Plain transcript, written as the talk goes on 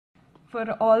for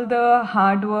all the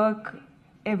hard work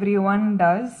everyone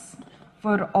does,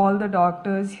 for all the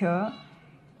doctors here.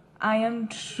 I am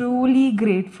truly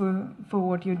grateful for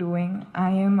what you're doing.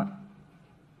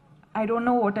 I don't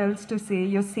know what else to say.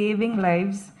 You're saving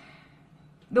lives.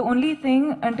 The only thing,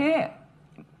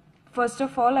 first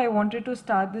of all, I wanted to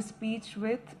start the speech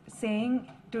with saying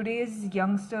today's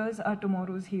youngsters are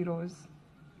tomorrow's heroes.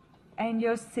 And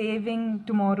you're saving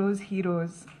tomorrow's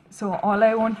heroes. So all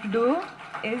I want to do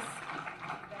is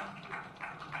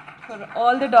for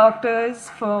all the doctors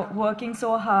for working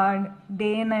so hard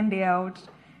day in and day out.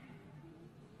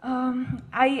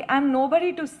 I'm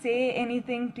nobody to say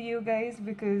anything to you guys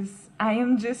because I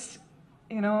am just,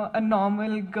 a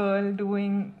normal girl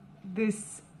doing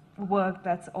this work,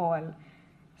 that's all.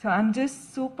 So I'm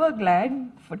just super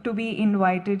glad to be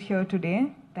invited here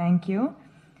today. Thank you.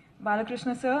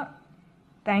 Balakrishna sir,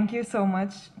 thank you so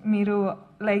much. Miru,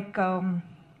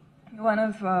 one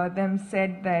of them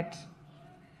said that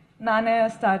Nana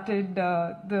started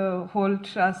the whole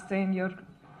trust and you're,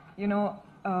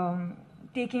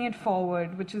 taking it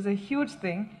forward, which is a huge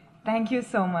thing. Thank you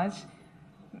so much.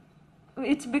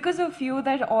 It's because of you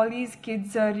that all these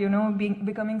kids are,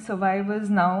 becoming survivors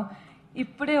now.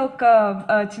 ఇప్పుడే ఒక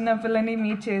చిన్న పిల్లని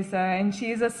meet చేశా and she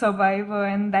is a survivor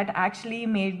and that actually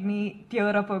made me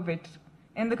tear up a bit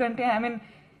ఎందుకంటే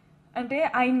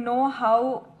I know how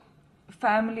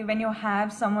family, when you have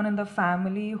someone in the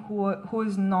family who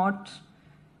is not,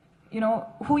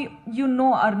 who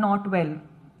are not well.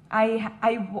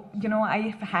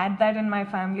 I've had that in my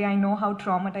family. I know how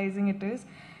traumatizing it is.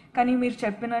 Kani meer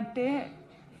cheppinatte,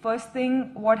 first thing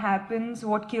what happens,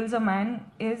 what kills a man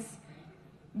is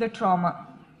the trauma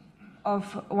of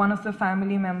one of the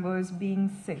family members being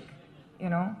sick,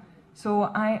 So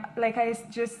like I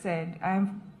just said, I'm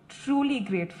truly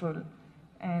grateful,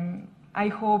 and I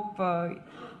hope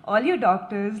all you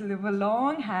doctors live a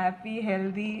long, happy,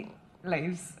 healthy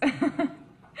lives.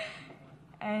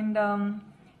 And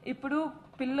ఇప్పుడు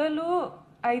పిల్లలు,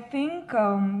 I think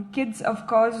kids of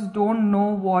course don't know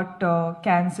what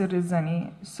cancer is ani.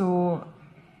 So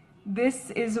this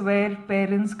is where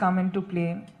parents come into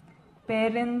play.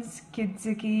 Parents kids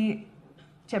ki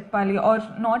cheppali, or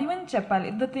not even cheppali.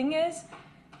 The thing is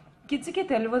kids ki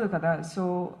telvadu kada. So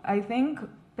I think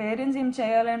parents em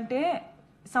cheyalante,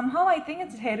 somehow I think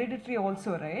it's hereditary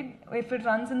also, right? If it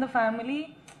runs in the family,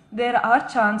 there are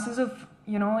chances of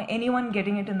anyone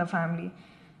getting it in the family.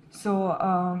 So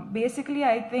basically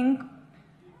I think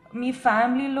మీ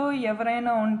ఫ్యామిలీలో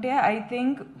ఎవరైనా ఉంటే I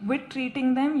think with treating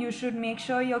them you should make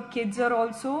sure your kids are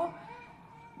also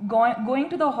going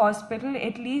to the hospital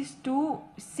at least to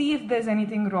see if there's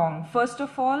anything wrong. First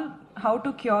of all, how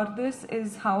to cure this is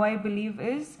how I believe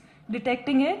is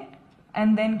detecting it and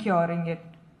then curing it.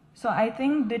 So I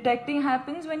think detecting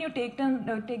happens when you take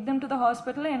them to the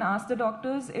hospital and ask the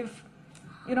doctors if,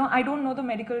 I don't know the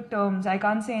medical terms, I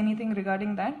can't say anything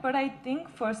regarding that, but I think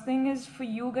first thing is for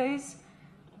you guys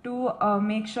to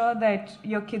make sure that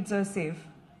your kids are safe.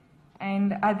 And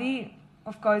Adi,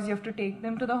 of course, you have to take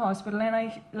them to the hospital, and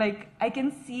I can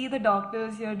see the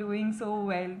doctors here doing so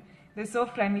well. They're so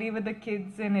friendly with the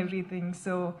kids and everything.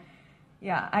 So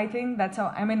yeah, I think that's how,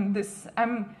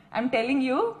 I'm telling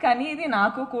you, kani idi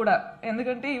naaku kuda,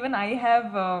 endukante even I have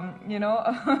a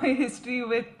history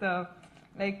with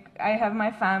I have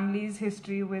my family's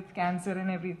history with cancer and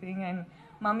everything, and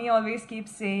mummy always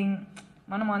keeps saying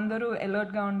manam andaru alert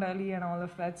ga undali and all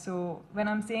of that. So when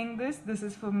I'm saying this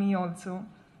is for me also.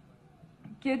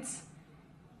 Kids,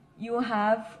 you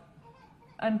have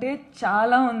అంటే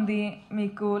చాలా ఉంది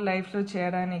మీకు లైఫ్లో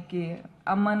చేయడానికి.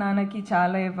 అమ్మ నాన్నకి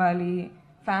చాలా ఇవ్వాలి,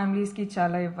 ఫ్యామిలీస్కి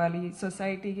చాలా ఇవ్వాలి,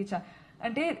 సొసైటీకి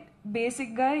అంటే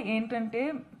బేసిక్గా ఏంటంటే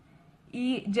ఈ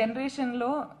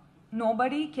జనరేషన్లో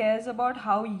nobody cares about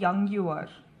how young you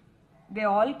are. They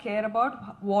all care about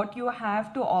what you have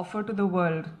to offer to the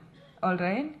world. All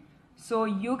right? So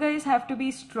you guys have to be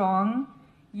strong.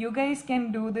 You guys can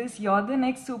do this. You're the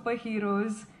next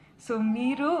superheroes. So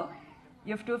Meeru,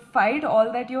 you have to fight all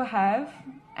that you have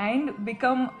and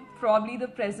become probably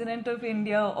the president of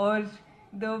India or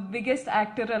the biggest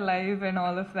actor alive and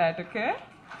all of that, okay?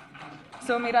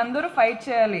 So మీరందరూ fight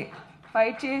చేయాలి.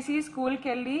 Fight చేసి స్కూల్కి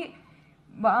వెళ్ళి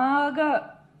బాగా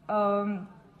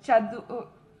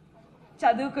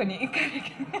చదువుకొని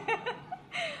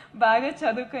బాగా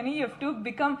చదువుకొని you have to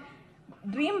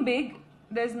dream big.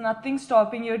 There's nothing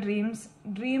stopping your dreams.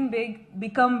 Dream big,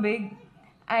 become big,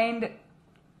 and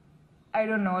I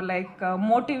don't know,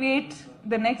 motivate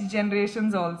the next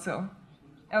generations also.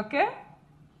 Okay?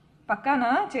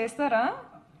 పక్కానా చేస్తారా?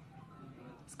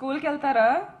 స్కూల్కి వెళ్తారా?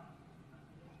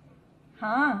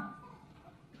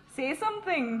 Say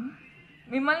something.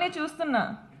 మిమ్మల్ని చూస్తున్నా.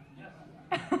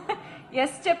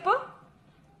 ఎస్ చెప్పు.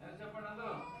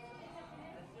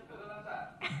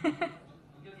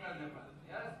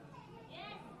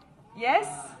 Yes?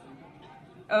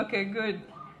 Okay, good.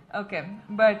 Okay,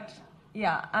 but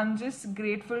yeah, I'm just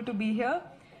grateful to be here.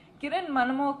 Kiran,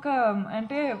 మనము ఒక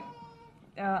అంటే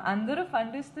అందరూ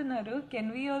ఫండ్ ఇస్తున్నారు. Can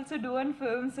we also do one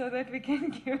film so that we can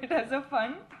give it as a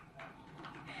fund?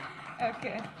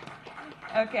 Okay.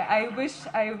 Okay, I wish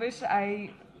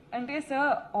అంటే sir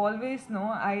always know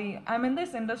I'm in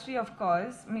this industry, of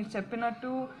course. మీరు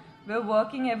చెప్పినట్టు we're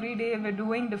working every day, we're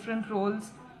doing different roles,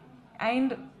 and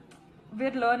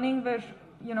we're learning, we're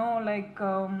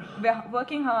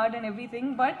working hard and everything,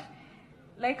 but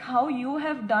like how you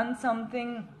have done something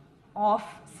off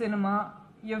cinema,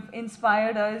 you've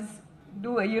inspired us,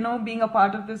 being a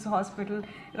part of this hospital,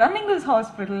 running this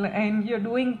hospital, and you're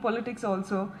doing politics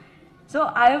also.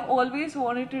 So I've always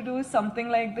wanted to do something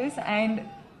like this, and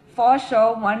for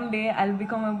sure one day I'll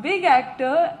become a big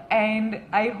actor, and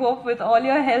I hope with all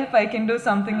your help I can do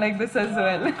something like this as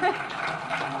well.